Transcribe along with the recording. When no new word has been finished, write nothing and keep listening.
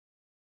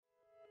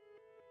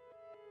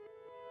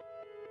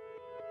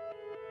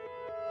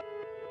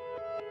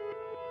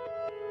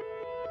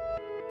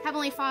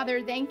Heavenly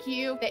Father, thank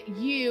you that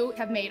you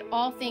have made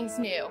all things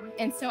new.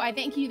 And so I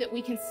thank you that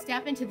we can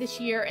step into this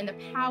year in the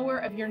power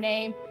of your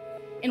name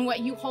and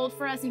what you hold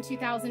for us in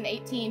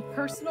 2018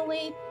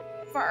 personally,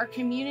 for our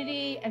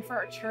community, and for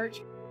our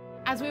church.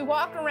 As we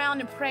walk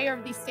around and pray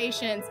over these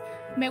stations,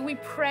 may we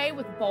pray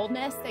with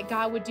boldness that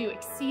God would do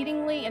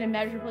exceedingly and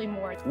immeasurably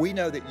more. We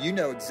know that you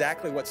know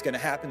exactly what's going to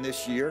happen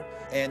this year,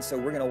 and so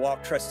we're going to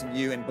walk trusting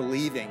you and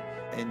believing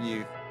in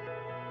you.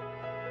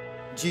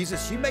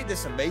 Jesus, you made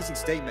this amazing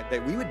statement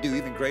that we would do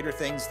even greater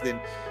things than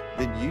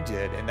you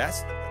did, and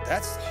that's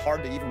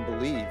hard to even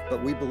believe,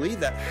 but we believe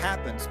that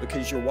happens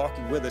because you're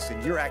walking with us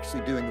and you're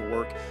actually doing the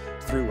work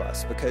through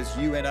us, because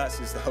you in us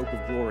is the hope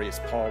of glory, as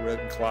Paul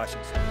wrote in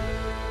Colossians.